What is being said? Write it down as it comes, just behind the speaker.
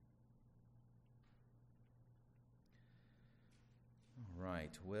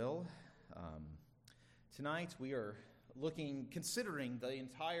tonight, Will. Tonight we are considering the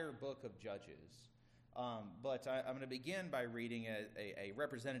entire book of Judges. But I'm going to begin by reading a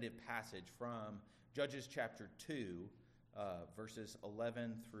representative passage from Judges chapter 2, verses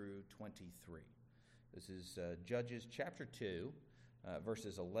 11 through 23. This is Judges chapter 2,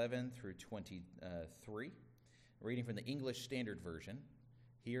 verses 11 through 23. Reading from the English Standard Version.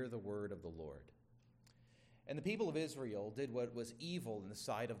 Hear the word of the Lord. And the people of Israel did what was evil in the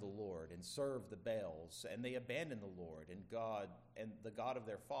sight of the Lord, and served the Baals, and they abandoned the Lord and the God of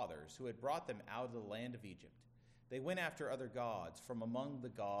their fathers, who had brought them out of the land of Egypt. They went after other gods from among the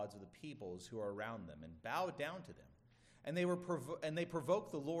gods of the peoples who are around them, and bowed down to them. And they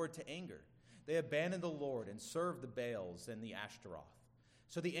provoked the Lord to anger. They abandoned the Lord and served the Baals and the Ashtaroth.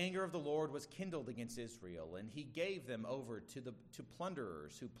 So the anger of the Lord was kindled against Israel, and he gave them over to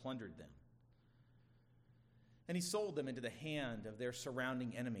plunderers who plundered them. And he sold them into the hand of their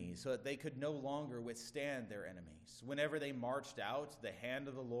surrounding enemies, so that they could no longer withstand their enemies. Whenever they marched out, the hand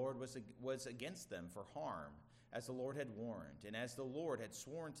of the Lord was against them for harm, as the Lord had warned, and as the Lord had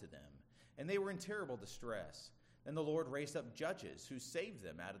sworn to them. And they were in terrible distress. Then the Lord raised up judges who saved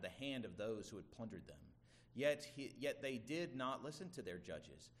them out of the hand of those who had plundered them. Yet they did not listen to their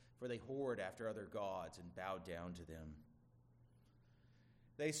judges, for they whored after other gods and bowed down to them.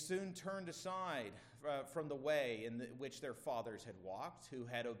 They soon turned aside from the way in which their fathers had walked, who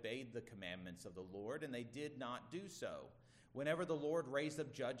had obeyed the commandments of the Lord, and they did not do so. Whenever the Lord raised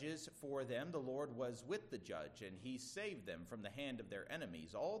up judges for them, the Lord was with the judge, and he saved them from the hand of their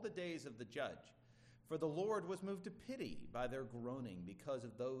enemies all the days of the judge. For the Lord was moved to pity by their groaning because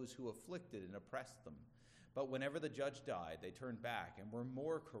of those who afflicted and oppressed them. But whenever the judge died, they turned back and were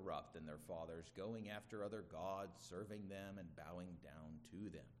more corrupt than their fathers, going after other gods, serving them, and bowing down to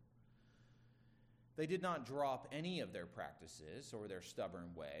them. They did not drop any of their practices or their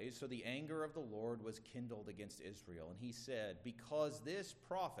stubborn ways, so the anger of the Lord was kindled against Israel. And he said, because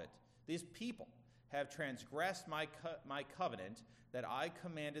these people have transgressed my covenant that I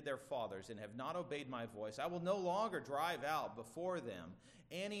commanded their fathers and have not obeyed my voice, I will no longer drive out before them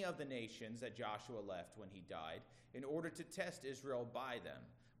any of the nations that Joshua left when he died, in order to test Israel by them,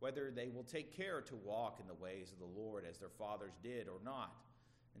 whether they will take care to walk in the ways of the Lord as their fathers did or not.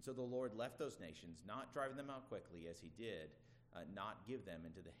 And so the Lord left those nations, not driving them out quickly as he did, not give them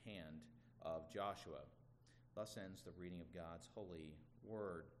into the hand of Joshua. Thus ends the reading of God's holy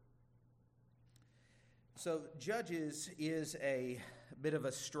word. So Judges is a bit of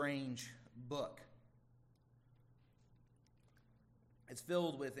a strange book. It's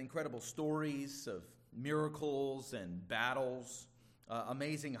filled with incredible stories of miracles and battles,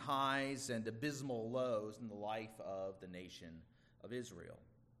 amazing highs and abysmal lows in the life of the nation of Israel.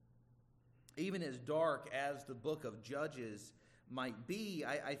 Even as dark as the book of Judges might be,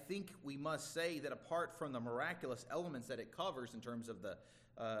 I think we must say that apart from the miraculous elements that it covers in terms of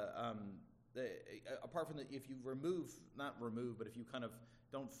if you if you kind of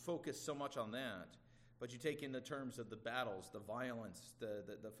don't focus so much on that, but you take in the terms of the battles, the violence,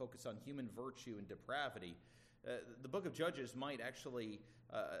 the focus on human virtue and depravity, the book of Judges might actually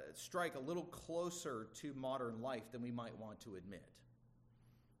strike a little closer to modern life than we might want to admit.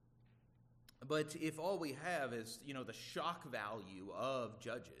 But if all we have is, the shock value of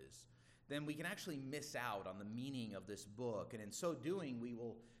Judges, then we can actually miss out on the meaning of this book. And in so doing, we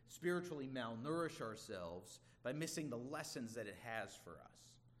will spiritually malnourish ourselves by missing the lessons that it has for us.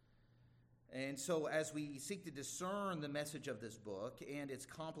 And so as we seek to discern the message of this book and its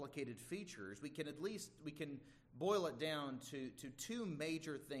complicated features, we can boil it down to two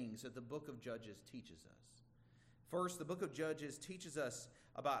major things that the book of Judges teaches us. First, the book of Judges teaches us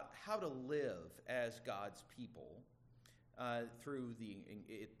about how to live as God's people through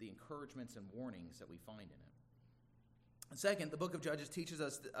the encouragements and warnings that we find in it. And second, the book of Judges teaches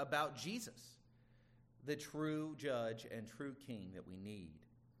us about Jesus, the true judge and true king that we need.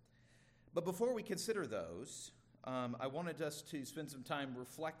 But before we consider those, I wanted us to spend some time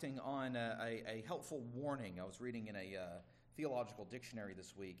reflecting on a helpful warning. I was reading in a theological dictionary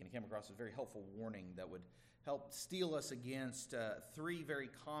this week, and I came across a very helpful warning that would help steel us against three very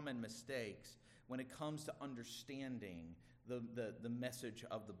common mistakes when it comes to understanding the message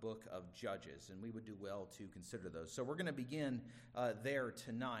of the book of Judges, and we would do well to consider those. So we're going to begin there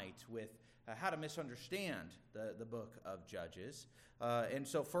tonight with how to misunderstand the book of Judges. And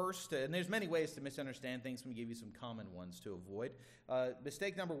so first, and there's many ways to misunderstand things. Let me give you some common ones to avoid.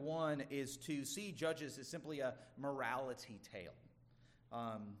 Mistake number one is to see Judges as simply a morality tale.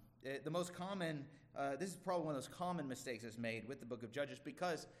 The most common, this is probably one of those common mistakes that's made with the book of Judges,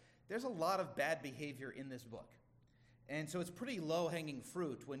 because there's a lot of bad behavior in this book. And so it's pretty low-hanging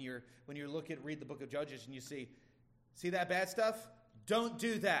fruit when you read the book of Judges and you see that bad stuff? Don't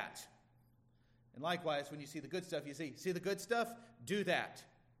do that. And likewise, when you see the good stuff, you see the good stuff? Do that.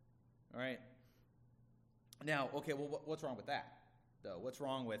 All right? Now, okay, well, what's wrong with that, though? What's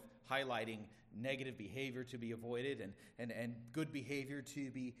wrong with highlighting negative behavior to be avoided and good behavior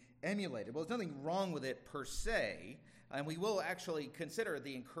to be emulated? Well, there's nothing wrong with it per se, and we will actually consider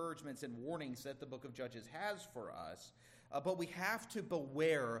the encouragements and warnings that the book of Judges has for us, but we have to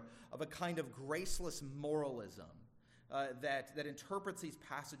beware of a kind of graceless moralism that interprets these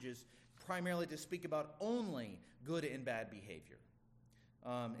passages primarily to speak about only good and bad behavior.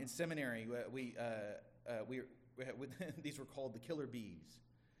 In seminary, these were called the killer bees.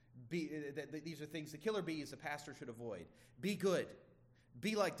 These are things the killer bees the pastor should avoid. Be good.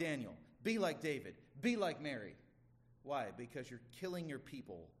 Be like Daniel. Be like David. Be like Mary. Why? Because you're killing your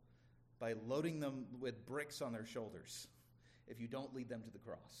people by loading them with bricks on their shoulders if you don't lead them to the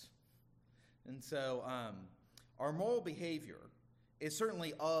cross. And so our moral behavior is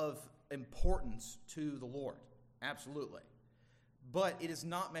certainly of importance to the Lord. Absolutely. But it is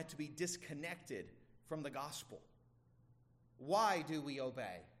not meant to be disconnected from the gospel. Why do we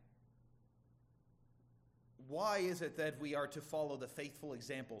obey? Why is it that we are to follow the faithful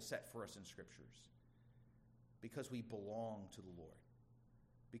example set for us in Scriptures? Because we belong to the Lord.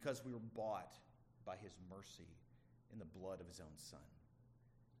 Because we were bought by his mercy in the blood of his own Son.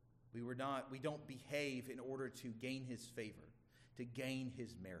 We don't behave in order to gain his favor, to gain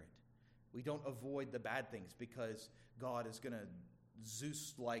his merit. We don't avoid the bad things because God is going to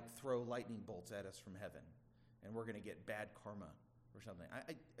Zeus-like throw lightning bolts at us from heaven, and we're going to get bad karma or something.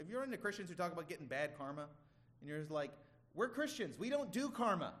 Have you run into Christians who talk about getting bad karma? And you're just like, we're Christians. We don't do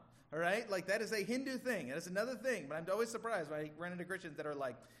karma, all right? Like, that is a Hindu thing. That is another thing. But I'm always surprised when I run into Christians that are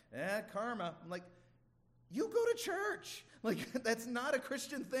like, karma. I'm like, you go to church. Like, that's not a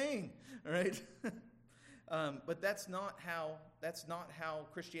Christian thing, all right? But that's not how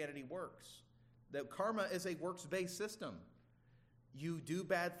Christianity works. That karma is a works-based system. You do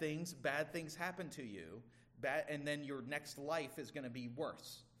bad things happen to you, and then your next life is going to be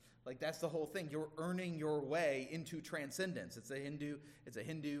worse. Like, that's the whole thing. You're earning your way into transcendence. It's a Hindu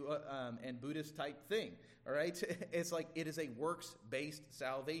and Buddhist type thing. All right, it's like it is a works-based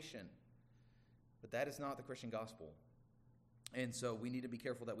salvation, but that is not the Christian gospel. And so we need to be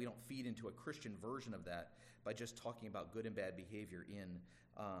careful that we don't feed into a Christian version of that by just talking about good and bad behavior in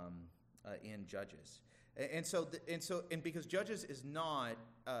Judges. And because Judges is not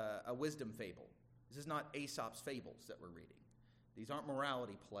a wisdom fable. This is not Aesop's fables that we're reading. These aren't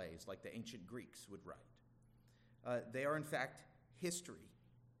morality plays like the ancient Greeks would write. They are, in fact, history,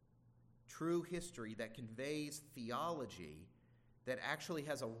 true history that conveys theology that actually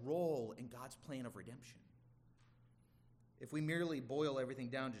has a role in God's plan of redemption. If we merely boil everything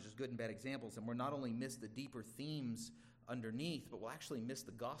down to just good and bad examples, then we'll not only miss the deeper themes underneath, but we'll actually miss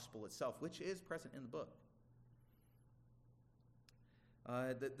the gospel itself, which is present in the book.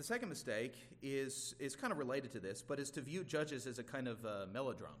 The second mistake is kind of related to this, but is to view Judges as a kind of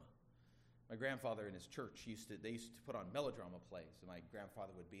melodrama. My grandfather in his church used to put on melodrama plays, and my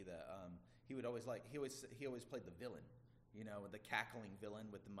grandfather would be he always played the villain, the cackling villain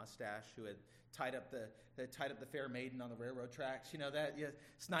with the mustache who had tied up the fair maiden on the railroad tracks.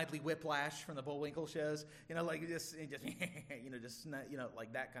 Snidely Whiplash from the Bullwinkle shows. Like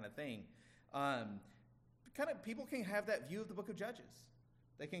that kind of thing. People can have that view of the book of Judges.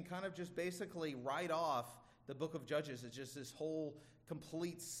 They can kind of just basically write off the book of Judges as just this whole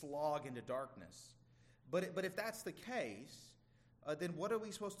complete slog into darkness. But if that's the case, then what are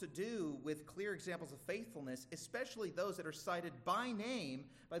we supposed to do with clear examples of faithfulness, especially those that are cited by name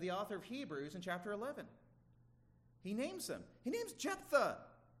by the author of Hebrews in chapter 11? He names them. He names Jephthah,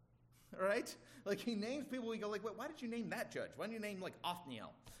 all right? Like, he names people, we go like, why did you name that judge? Why didn't you name, like,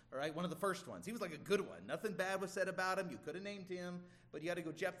 Othniel, all right? One of the first ones. He was like a good one. Nothing bad was said about him. You could have named him, but you had to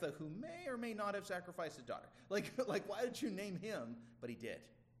go Jephthah, who may or may not have sacrificed his daughter. Like why did you name him? But he did.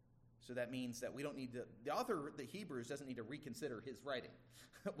 So that means that we don't need to, the author of the Hebrews doesn't need to reconsider his writing.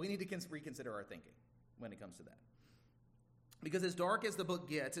 We need to reconsider our thinking when it comes to that. Because as dark as the book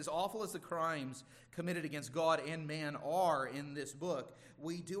gets, as awful as the crimes committed against God and man are in this book,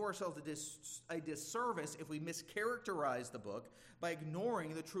 we do ourselves a disservice if we mischaracterize the book by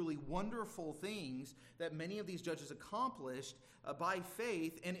ignoring the truly wonderful things that many of these judges accomplished by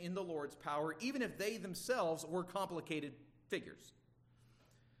faith and in the Lord's power, even if they themselves were complicated figures.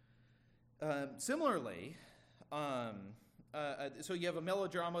 Similarly, so you have a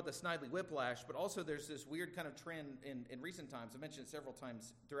melodrama, the Snidely Whiplash, but also there's this weird kind of trend in recent times. I mentioned it several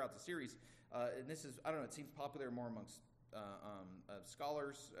times throughout the series, and this is, I don't know, it seems popular more amongst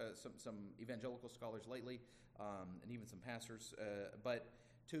scholars, some evangelical scholars lately, and even some pastors, but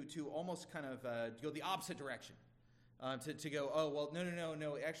to almost kind of go the opposite direction, to go, oh, well,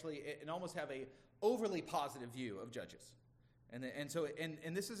 no, actually, and almost have a overly positive view of judges. And so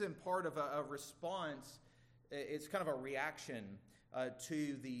this is in part of a response. It's kind of a reaction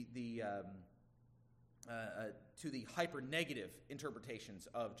to the hyper negative interpretations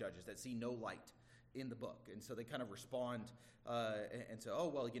of judges that see no light in the book, and so they kind of respond and say, oh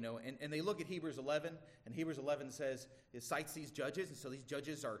well, and they look at Hebrews 11, and Hebrews 11 says it cites these judges, and so these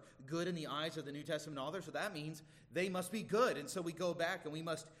judges are good in the eyes of the New Testament author, so that means they must be good, and so we go back and we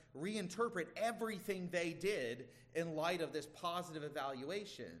must reinterpret everything they did in light of this positive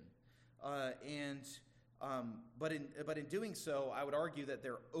evaluation, but in doing so, I would argue that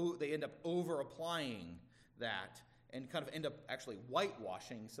they end up over applying that and kind of end up actually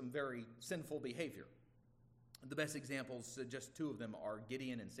whitewashing some very sinful behavior. The best examples, just two of them, are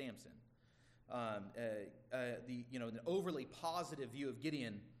Gideon and Samson. An overly positive view of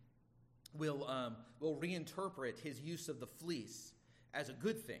Gideon will reinterpret his use of the fleece as a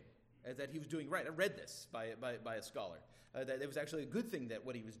good thing, as that he was doing right. I read this by a scholar. That it was actually a good thing that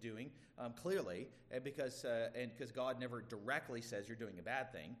what he was doing, clearly, because God never directly says you're doing a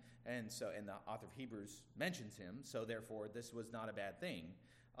bad thing, and the author of Hebrews mentions him, so therefore this was not a bad thing,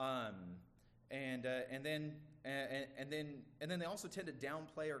 and then they also tend to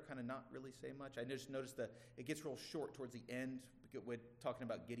downplay or kind of not really say much. I just noticed that it gets real short towards the end. We're talking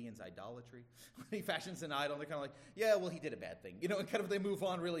about Gideon's idolatry. When he fashions an idol, they're kind of like, yeah, well, he did a bad thing, and kind of they move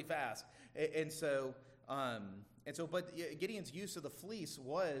on really fast, but Gideon's use of the fleece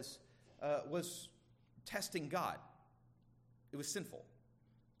was testing God. It was sinful,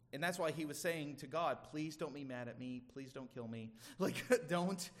 and that's why he was saying to God, "Please don't be mad at me. Please don't kill me. Like,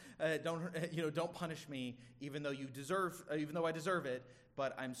 don't punish me, even though I deserve it.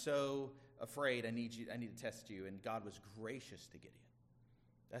 But I'm so afraid. I need to test you." And God was gracious to Gideon.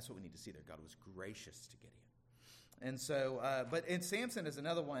 That's what we need to see there. God was gracious to Gideon, and so, and Samson is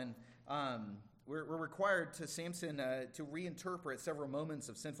another one. We're required to Samson to reinterpret several moments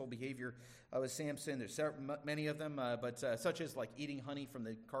of sinful behavior with Samson. There's many of them, but such as like eating honey from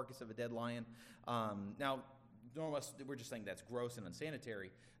the carcass of a dead lion. Now, we're just saying that's gross and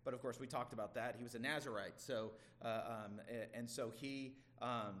unsanitary, but of course we talked about that. He was a Nazirite, so he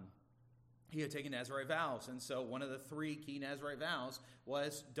had taken Nazirite vows, and so one of the three key Nazirite vows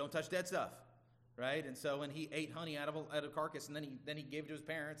was don't touch dead stuff. Right, and so when he ate honey out of a carcass, and then he gave it to his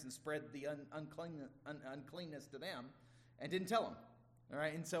parents and spread the uncleanness to them, and didn't tell them. All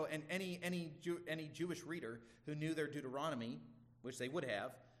right, and so any Jewish reader who knew their Deuteronomy, which they would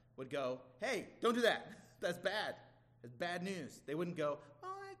have, would go, "Hey, don't do that. That's bad. It's bad news." They wouldn't go,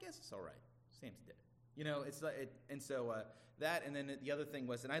 "Oh, I guess it's all right. Samson did it." It's like that, and then the other thing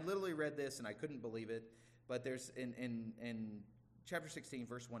was, and I literally read this and I couldn't believe it, but there's in Chapter 16,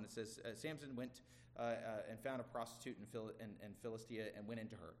 verse 1, it says, Samson went and found a prostitute in Philistia and went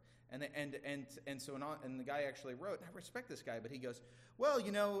into her. And the guy actually wrote, and I respect this guy, but he goes, well,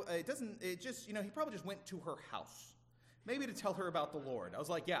 he probably just went to her house, maybe to tell her about the Lord. I was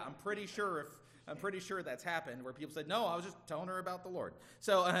like, yeah, I'm pretty sure that's happened, where people said, no, I was just telling her about the Lord.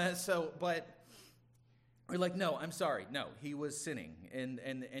 But we're like, no, I'm sorry. No, he was sinning.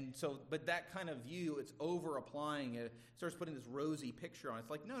 But that kind of view, it's over applying it, starts putting this rosy picture on it. It's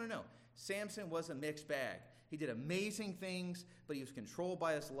like, no. Samson was a mixed bag. He did amazing things, but he was controlled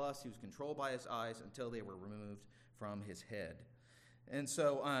by his lust. He was controlled by his eyes until they were removed from his head. And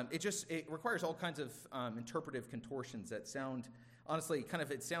so it requires all kinds of interpretive contortions that sound, honestly,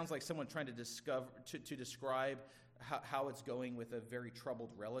 it sounds like someone trying to describe how it's going with a very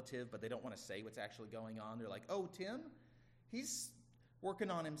troubled relative, but they don't want to say what's actually going on. They're like, oh, Tim, he's working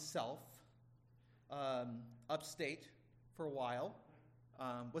on himself upstate for a while.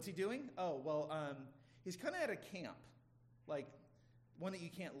 What's he doing? Oh, well, he's kind of at a camp, like one that you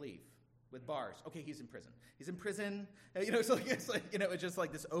can't leave with bars. Okay, he's in prison. He's in prison. It's just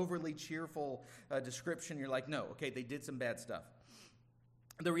like this overly cheerful description. You're like, no, okay, they did some bad stuff.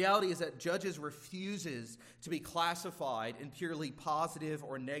 The reality is that Judges refuses to be classified in purely positive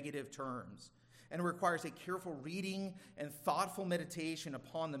or negative terms, and it requires a careful reading and thoughtful meditation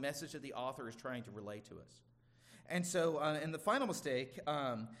upon the message that the author is trying to relay to us. And so, and the final mistake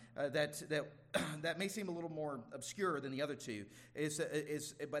that may seem a little more obscure than the other two is,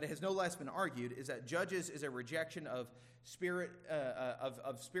 but it has no less been argued, is that Judges is a rejection of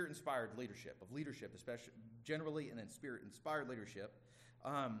spirit-inspired leadership, especially generally, and then spirit-inspired leadership.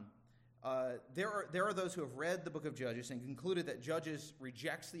 There are those who have read the book of Judges and concluded that Judges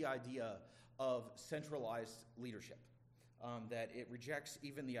rejects the idea of centralized leadership, that it rejects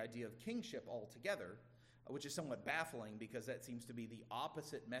even the idea of kingship altogether, which is somewhat baffling because that seems to be the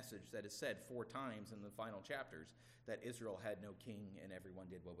opposite message that is said 4 times in the final chapters, that Israel had no king and everyone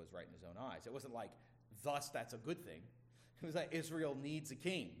did what was right in his own eyes. It wasn't like, thus that's a good thing. It was that Israel needs a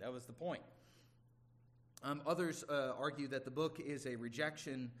king. That was the point. Others argue that the book is a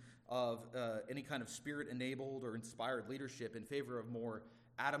rejection of any kind of spirit-enabled or inspired leadership in favor of more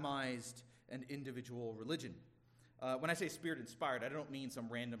atomized and individual religion. When I say spirit-inspired, I don't mean some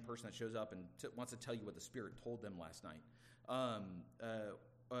random person that shows up and wants to tell you what the Spirit told them last night.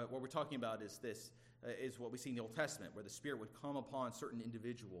 What we're talking about is what we see in the Old Testament, where the Spirit would come upon certain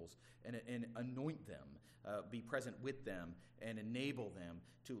individuals and anoint them, be present with them, and enable them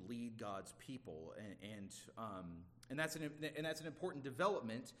to lead God's people. And that's an important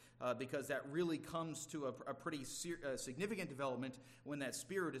development because that really comes to a pretty significant development when that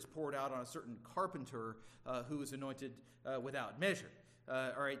Spirit is poured out on a certain carpenter who is anointed without measure.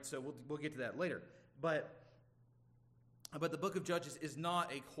 All right, so we'll get to that later. But the book of Judges is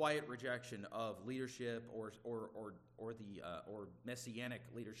not a quiet rejection of leadership or messianic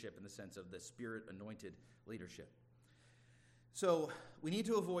leadership in the sense of the Spirit-anointed leadership. So we need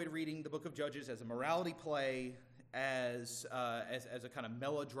to avoid reading the book of Judges as a morality play, as a kind of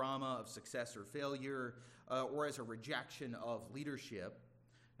melodrama of success or failure, or as a rejection of leadership.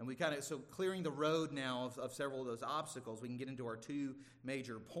 And so clearing the road now of several of those obstacles, we can get into our 2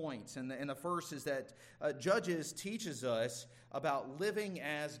 major points. And the first is that Judges teaches us about living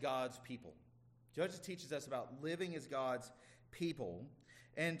as God's people. Judges teaches us about living as God's people,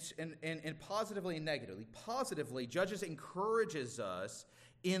 and positively and negatively. Positively, Judges encourages us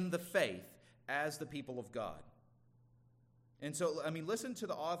in the faith as the people of God. And so, listen to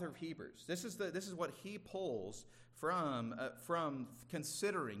the author of Hebrews. This is what he pulls from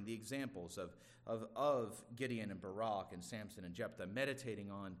considering the examples of Gideon and Barak and Samson and Jephthah,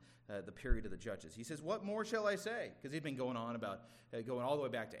 meditating on the period of the Judges. He says, "What more shall I say?" Because he's been going on about going all the way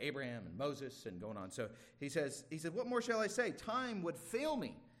back to Abraham and Moses and going on. So he said, "What more shall I say? Time would fail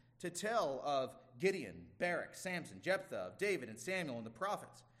me to tell of Gideon, Barak, Samson, Jephthah, of David and Samuel and the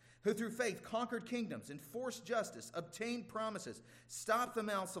prophets, who through faith conquered kingdoms, enforced justice, obtained promises, stopped the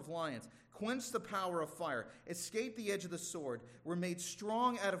mouths of lions, quenched the power of fire, escaped the edge of the sword, were made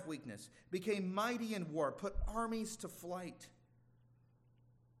strong out of weakness, became mighty in war, put armies to flight."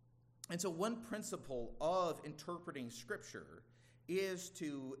 And so one principle of interpreting Scripture is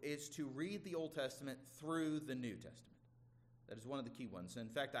to read the Old Testament through the New Testament. That is one of the key ones. In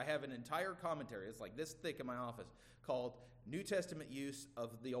fact, I have an entire commentary, it's like this thick in my office, called New Testament Use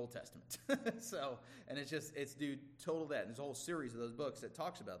of the Old Testament. And it's due total that. And there's a whole series of those books that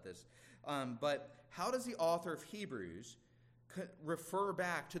talks about this. But how does the author of Hebrews refer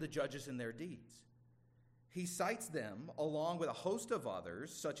back to the Judges and their deeds? He cites them along with a host of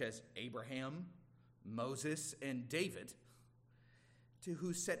others, such as Abraham, Moses, and David, to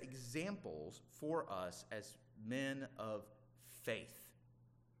who set examples for us as men of faith.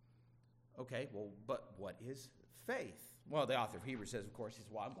 Okay, well, but what is faith? Well, the author of Hebrews says, of course,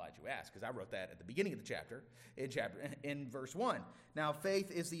 I'm glad you asked, because I wrote that at the beginning of the chapter, in verse 1. Now, faith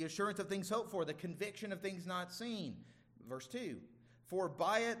is the assurance of things hoped for, the conviction of things not seen. Verse 2, for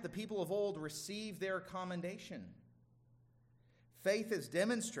by it the people of old received their commendation. Faith is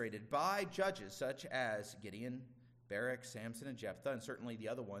demonstrated by judges such as Gideon, Barak, Samson, and Jephthah, and certainly the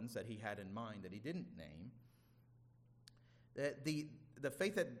other ones that he had in mind that he didn't name. The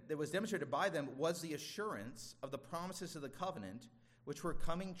faith that was demonstrated by them was the assurance of the promises of the covenant, which were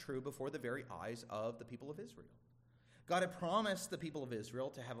coming true before the very eyes of the people of Israel. God had promised the people of Israel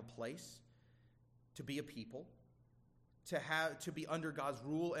to have a place, to be a people, to be under God's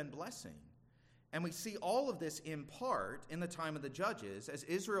rule and blessing. And we see all of this in part in the time of the Judges, as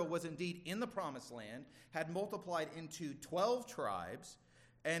Israel was indeed in the promised land, had multiplied into 12 tribes,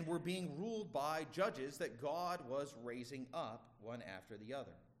 and were being ruled by judges that God was raising up one after the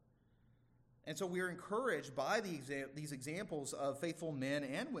other. And so we are encouraged by these examples of faithful men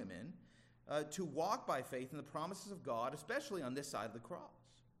and women to walk by faith in the promises of God, especially on this side of the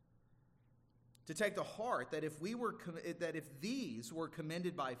cross. To take to heart that if these were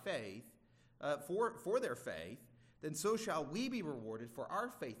commended by faith, for their faith, then so shall we be rewarded for our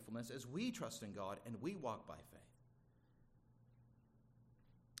faithfulness as we trust in God and we walk by faith.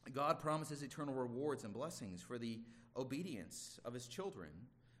 God promises eternal rewards and blessings for the obedience of his children,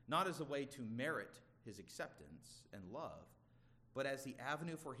 not as a way to merit his acceptance and love, but as the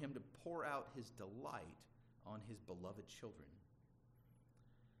avenue for him to pour out his delight on his beloved children.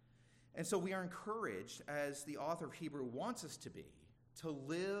 And so we are encouraged, as the author of Hebrew wants us to be, to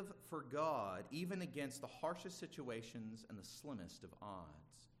live for God even against the harshest situations and the slimmest of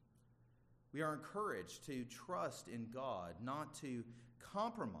odds. We are encouraged to trust in God, not to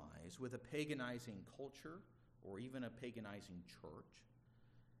compromise with a paganizing culture or even a paganizing church,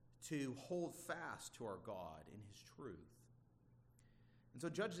 to hold fast to our God in his truth. And so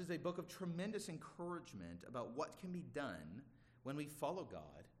Judges is a book of tremendous encouragement about what can be done when we follow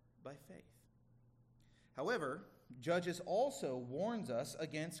God by faith. However, Judges also warns us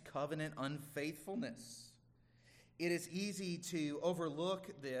against covenant unfaithfulness. It is easy to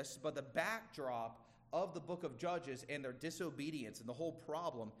overlook this, but the backdrop of the book of Judges and their disobedience and the whole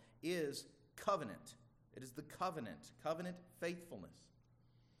problem is covenant. It is the covenant faithfulness.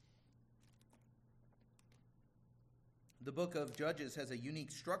 The book of Judges has a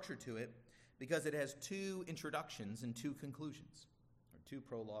unique structure to it because it has two introductions and two conclusions, or two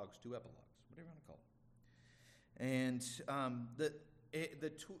prologues, two epilogues, whatever you want to call it. And the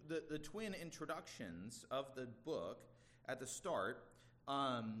twin introductions of the book at the start,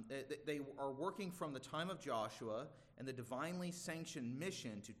 they are working from the time of Joshua and the divinely sanctioned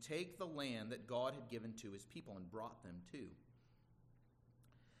mission to take the land that God had given to his people and brought them to.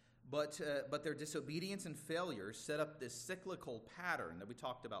 But their disobedience and failure set up this cyclical pattern that we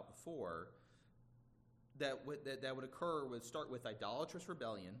talked about before that would occur, would start with idolatrous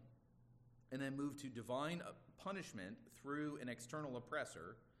rebellion and then move to divine punishment through an external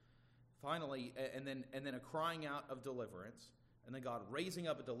oppressor, finally, and then a crying out of deliverance, and then God raising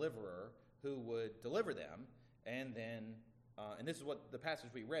up a deliverer who would deliver them, and then and this is what the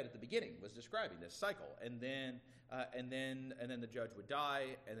passage we read at the beginning was describing, this cycle, and then the judge would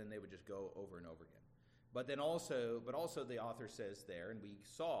die, and then they would just go over and over again. But also the author says there, and we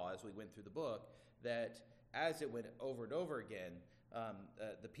saw as we went through the book, that as it went over and over again,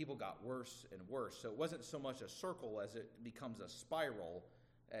 the people got worse and worse. So it wasn't so much a circle as it becomes a spiral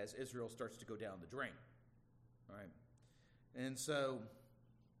as Israel starts to go down the drain. All right, and so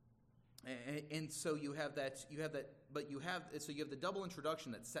you have the double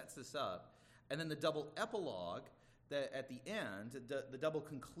introduction that sets this up, and then the double epilogue that at the end, the double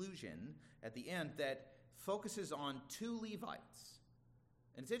conclusion at the end that focuses on two Levites.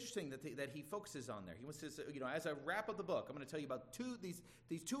 And it's interesting that he focuses on there. He wants to, as I wrap up the book, I'm going to tell you about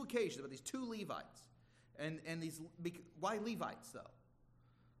these two occasions, about these two Levites. And why Levites, though?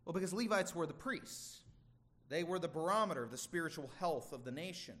 Well, because Levites were the priests. They were the barometer of the spiritual health of the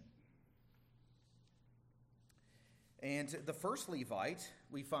nation. And the first Levite,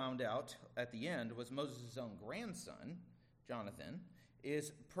 we found out at the end, was Moses' own grandson, Jonathan,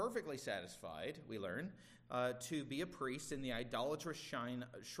 is perfectly satisfied, we learn, to be a priest in the idolatrous shrine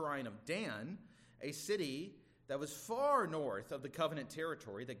of Dan, a city that was far north of the covenant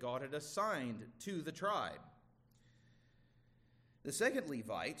territory that God had assigned to the tribe. The second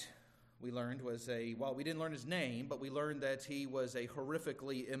Levite, we learned, we didn't learn his name, but we learned that he was a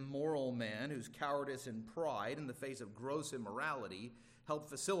horrifically immoral man whose cowardice and pride in the face of gross immorality helped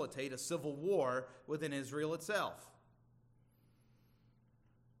facilitate a civil war within Israel itself.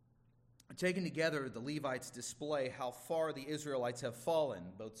 Taken together, the Levites display how far the Israelites have fallen,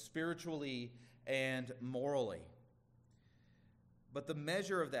 both spiritually and morally. But the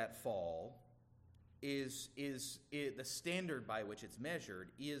measure of that fall is the standard by which it's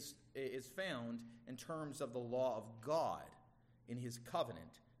measured is found in terms of the law of God in his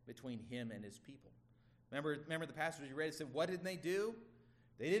covenant between him and his people. Remember the passage you read, it said, what did they do?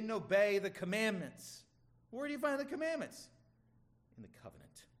 They didn't obey the commandments. Where do you find the commandments? In the covenant.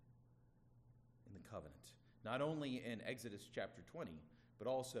 In the covenant. Not only in Exodus chapter 20, but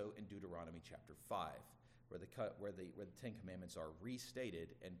also in Deuteronomy chapter 5, where the Ten Commandments are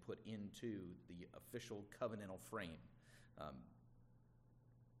restated and put into the official covenantal frame.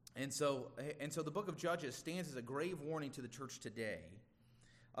 And so the book of Judges stands as a grave warning to the church today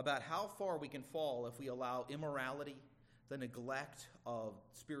about how far we can fall if we allow immorality, the neglect of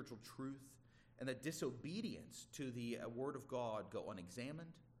spiritual truth, and the disobedience to the word of God go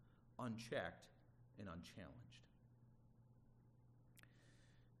unexamined, unchecked, and unchallenged.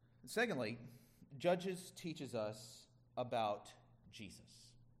 And secondly, Judges teaches us about Jesus.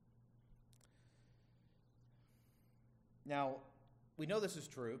 Now, we know this is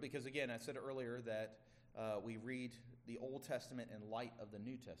true because, again, I said earlier that we read the Old Testament in light of the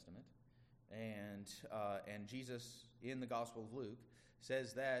New Testament, and Jesus in the Gospel of Luke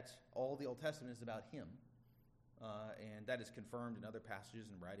says that all the Old Testament is about him, and that is confirmed in other passages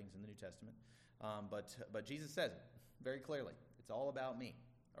and writings in the New Testament. But Jesus says it very clearly. It's all about me.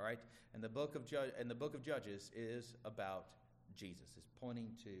 All right, and the book of Judges is about Jesus. It's pointing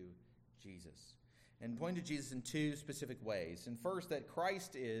to Jesus, and pointing to Jesus in two specific ways. And first, that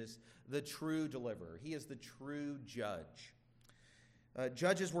Christ is the true deliverer. He is the true judge.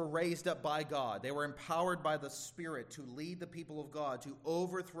 Judges were raised up by God. They were empowered by the Spirit to lead the people of God, to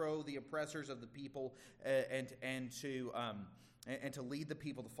overthrow the oppressors of the people, and to lead the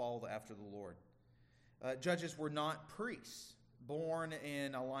people to follow after the Lord. Judges were not priests, born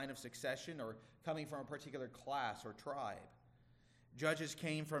in a line of succession or coming from a particular class or tribe. Judges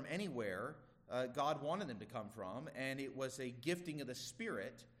came from anywhere God wanted them to come from, and it was a gifting of the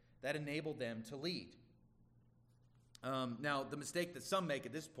Spirit that enabled them to lead. Now, the mistake that some make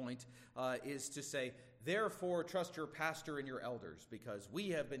at this point is to say, therefore, trust your pastor and your elders, because we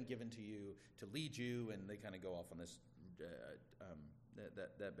have been given to you to lead you, and they kind of go off on this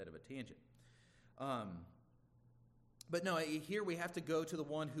that bit of a tangent. But no, here we have to go to the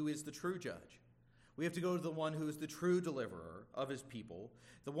one who is the true judge. We have to go to the one who is the true deliverer of his people,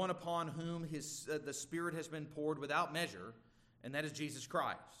 the one upon whom the Spirit has been poured without measure, and that is Jesus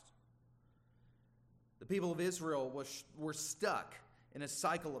Christ. The people of Israel were stuck in a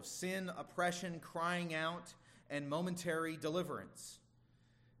cycle of sin, oppression, crying out, and momentary deliverance.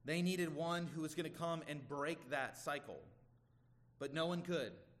 They needed one who was going to come and break that cycle. But no one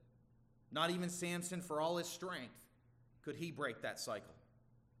could. Not even Samson, for all his strength, could he break that cycle.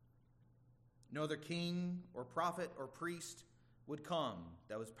 No other king or prophet or priest would come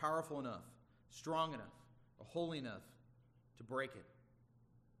that was powerful enough, strong enough, or holy enough to break it.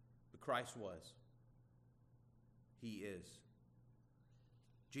 But Christ was. He is.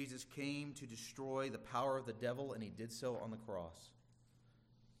 Jesus came to destroy the power of the devil, and he did so on the cross.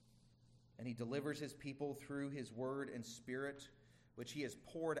 And he delivers his people through his word and Spirit, which he has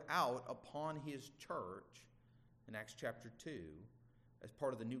poured out upon his church in Acts chapter 2 as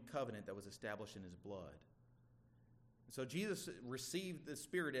part of the new covenant that was established in his blood. So Jesus received the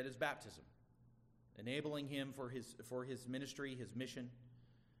Spirit at his baptism, enabling him for his ministry, his mission,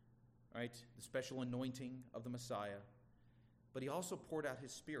 right? The special anointing of the Messiah. But he also poured out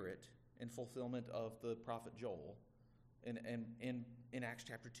his Spirit in fulfillment of the prophet Joel in Acts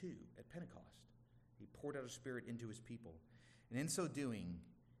chapter 2 at Pentecost. He poured out his Spirit into his people. And in so doing,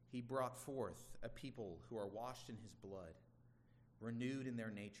 he brought forth a people who are washed in his blood, renewed in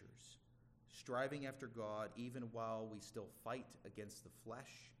their natures, striving after God even while we still fight against the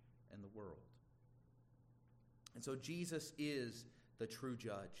flesh and the world. And so Jesus is the true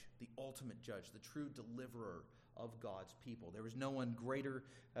judge, the ultimate judge, the true deliverer of God's people. There is no one greater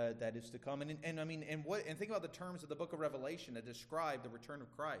that is to come. And think about the terms of the book of Revelation that describe the return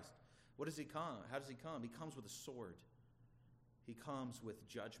of Christ. What does he come? How does he come? He comes with a sword. He comes with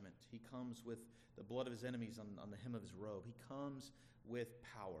judgment. He comes with the blood of his enemies on the hem of his robe. He comes with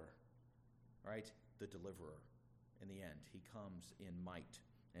power, right? The deliverer in the end. He comes in might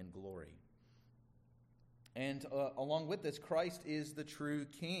and glory. And along with this, Christ is the true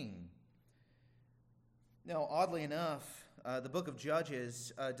king. Now, oddly enough, the book of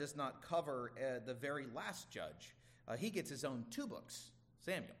Judges does not cover the very last judge. He gets his own 2 books,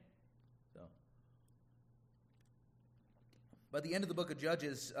 Samuel. But the end of the book of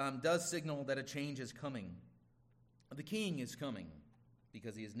Judges does signal that a change is coming. The king is coming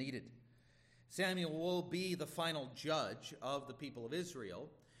because he is needed. Samuel will be the final judge of the people of Israel.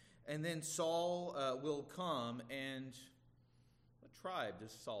 And then Saul will come. And what tribe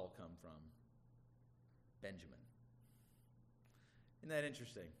does Saul come from? Benjamin. Isn't that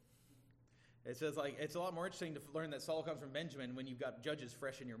interesting? It's a lot more interesting to learn that Saul comes from Benjamin when you've got Judges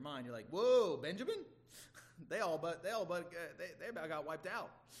fresh in your mind. You're like, whoa, Benjamin? They about got wiped out,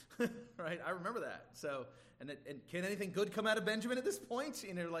 right? I remember that. So, and can anything good come out of Benjamin at this point?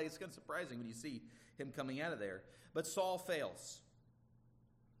 You know, like it's kind of surprising when you see him coming out of there. But Saul fails,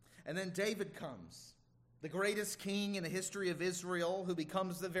 and then David comes, the greatest king in the history of Israel, who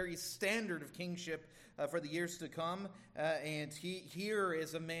becomes the very standard of kingship for the years to come. And here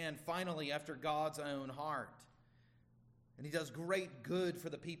is a man finally after God's own heart, and he does great good for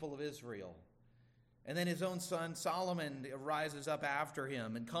the people of Israel. And then his own son Solomon rises up after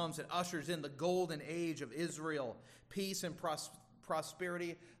him and comes and ushers in the golden age of Israel, peace and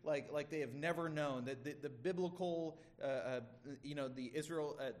prosperity like they have never known. The biblical, the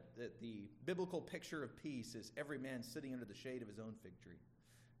biblical picture of peace is every man sitting under the shade of his own fig tree,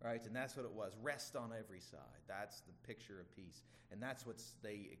 right? And that's what it was. Rest on every side. That's the picture of peace, and that's what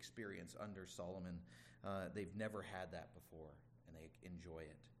they experience under Solomon. They've never had that before, and they enjoy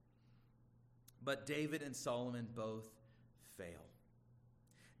it. But David and Solomon both fail.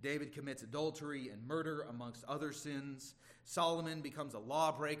 David commits adultery and murder amongst other sins. Solomon becomes a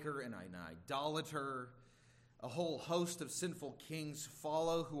lawbreaker and an idolater. A whole host of sinful kings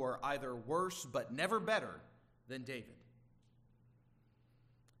follow who are either worse but never better than David.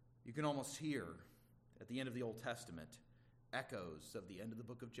 You can almost hear, at the end of the Old Testament, echoes of the end of the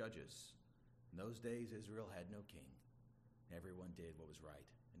book of Judges. In those days, Israel had no king. Everyone did what was right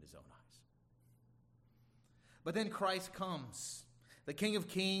in his own eyes. But then Christ comes, the King of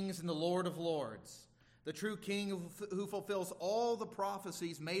kings and the Lord of lords, the true King who fulfills all the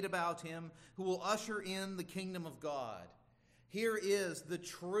prophecies made about him, who will usher in the kingdom of God. Here is the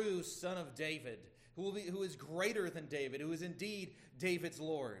true Son of David, who is greater than David, who is indeed David's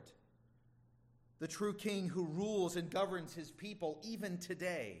Lord. The true King who rules and governs his people even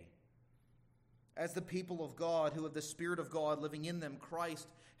today. As the people of God who have the Spirit of God living in them, Christ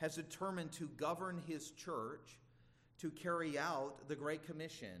has determined to govern his church, to carry out the Great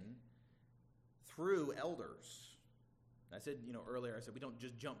Commission through elders. I said, earlier, I said we don't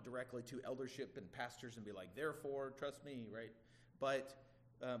just jump directly to eldership and pastors and be like, therefore, trust me, right? But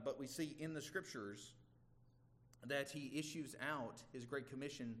we see in the Scriptures that he issues out his Great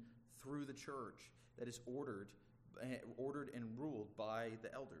Commission through the church that is ordered and ruled by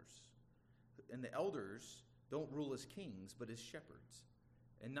the elders. And the elders don't rule as kings, but as shepherds.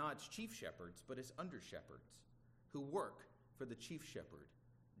 And not as chief shepherds, but as under-shepherds who work for the chief shepherd,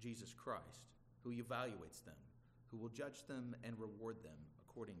 Jesus Christ, who evaluates them, who will judge them and reward them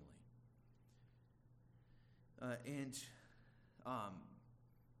accordingly.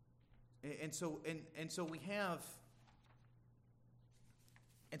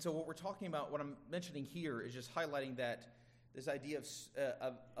 So what we're talking about, what I'm mentioning here, is just highlighting that this idea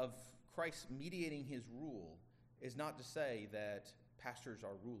of Christ mediating his rule is not to say that pastors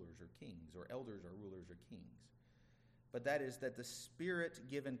are rulers or kings, or elders are rulers or kings. But that is that the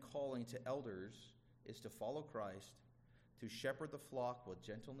Spirit-given calling to elders is to follow Christ, to shepherd the flock with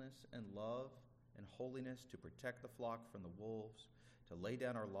gentleness and love and holiness, to protect the flock from the wolves, to lay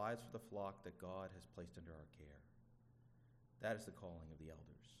down our lives for the flock that God has placed under our care. That is the calling of the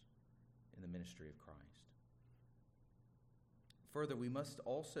elders in the ministry of Christ. Further, we must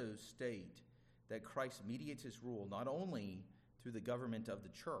also state that Christ mediates his rule not only through the government of the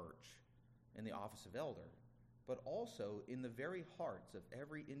church and the office of elder, but also in the very hearts of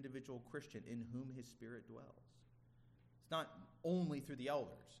every individual Christian in whom his Spirit dwells. It's not only through the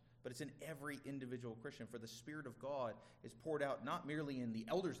elders, but it's in every individual Christian. For the Spirit of God is poured out not merely in the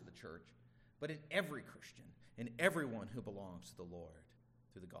elders of the church, but in every Christian, in everyone who belongs to the Lord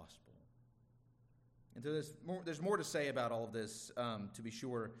through the gospel. And so there's more to say about all of this, to be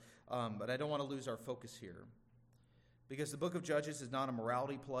sure, but I don't want to lose our focus here. Because the book of Judges is not a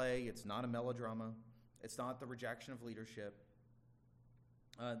morality play, it's not a melodrama, it's not the rejection of leadership.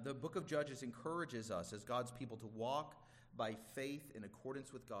 The book of Judges encourages us as God's people to walk by faith in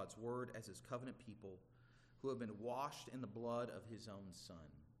accordance with God's word as his covenant people who have been washed in the blood of his own Son.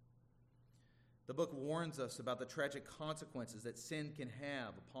 The book warns us about the tragic consequences that sin can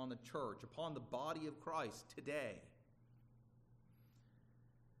have upon the church, upon the body of Christ today.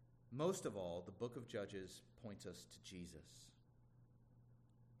 Most of all, the book of Judges points us to Jesus.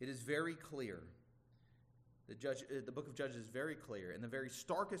 It is very clear. The book of Judges is very clear in the very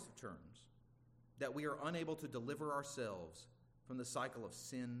starkest of terms that we are unable to deliver ourselves from the cycle of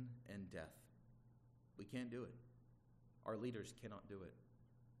sin and death. We can't do it. Our leaders cannot do it.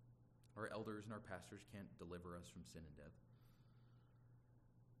 Our elders and our pastors can't deliver us from sin and death.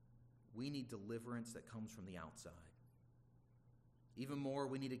 We need deliverance that comes from the outside. Even more,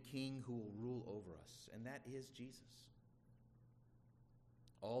 we need a king who will rule over us, and that is Jesus.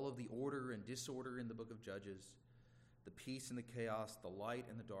 All of the order and disorder in the book of Judges, the peace and the chaos, the light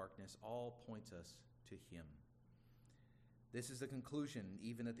and the darkness, all points us to him. This is the conclusion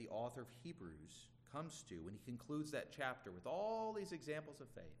even that the author of Hebrews comes to when he concludes that chapter with all these examples of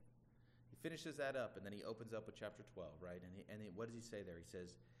faith. He finishes that up, and then he opens up with chapter 12, right? And what does he say there? He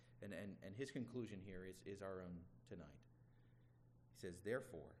says, and his conclusion here is our own tonight. He says,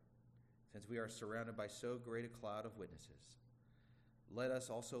 therefore, since we are surrounded by so great a cloud of witnesses, let us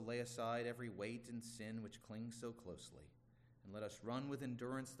also lay aside every weight and sin which clings so closely, and let us run with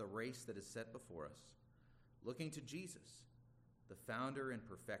endurance the race that is set before us, looking to Jesus, the founder and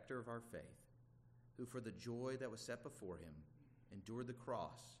perfecter of our faith, who for the joy that was set before him endured the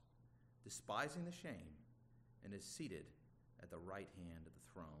cross, despising the shame, and is seated at the right hand of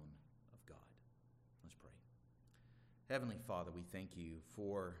the throne of God. Let's pray. Heavenly Father, we thank you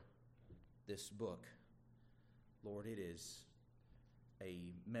for this book. Lord, it is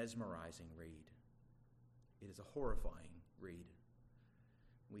a mesmerizing read. It is a horrifying read.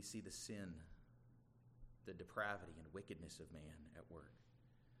 We see the sin, the depravity and wickedness of man at work.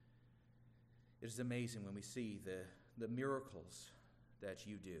 It is amazing when we see the miracles that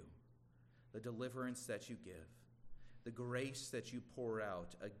you do, the deliverance that you give, the grace that you pour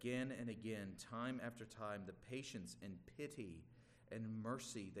out again and again, time after time, the patience and pity and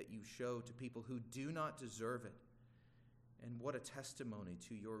mercy that you show to people who do not deserve it. And what a testimony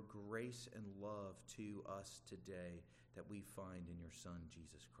to your grace and love to us today that we find in your Son,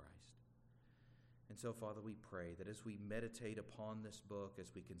 Jesus Christ. And so, Father, we pray that as we meditate upon this book,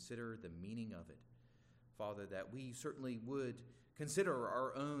 as we consider the meaning of it, Father, that we certainly would consider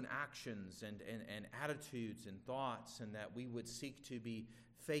our own actions and attitudes and thoughts, and that we would seek to be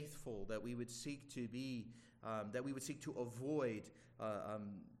faithful, that we would seek to be, to avoid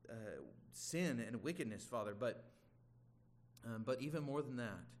sin and wickedness, Father. But even more than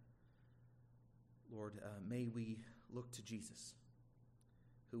that, Lord, may we look to Jesus,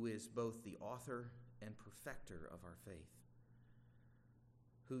 who is both the author and perfecter of our faith,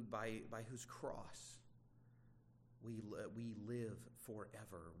 who by whose cross we live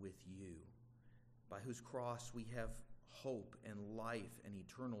forever with you, by whose cross we have hope and life and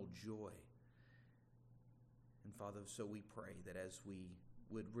eternal joy. And Father, so we pray that as we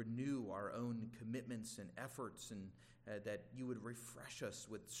would renew our own commitments and efforts, and that you would refresh us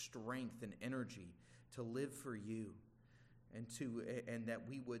with strength and energy to live for you, and that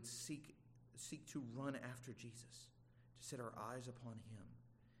we would seek to run after Jesus, to set our eyes upon him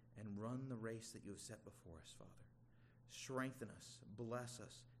and run the race that you have set before us, Father. Strengthen us, bless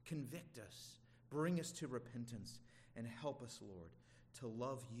us, convict us, bring us to repentance, and help us, Lord, to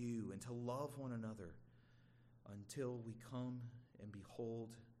love you and to love one another until we come and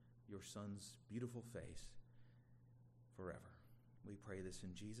behold your Son's beautiful face forever. We pray this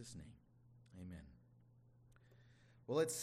in Jesus' name. Amen. Well, let's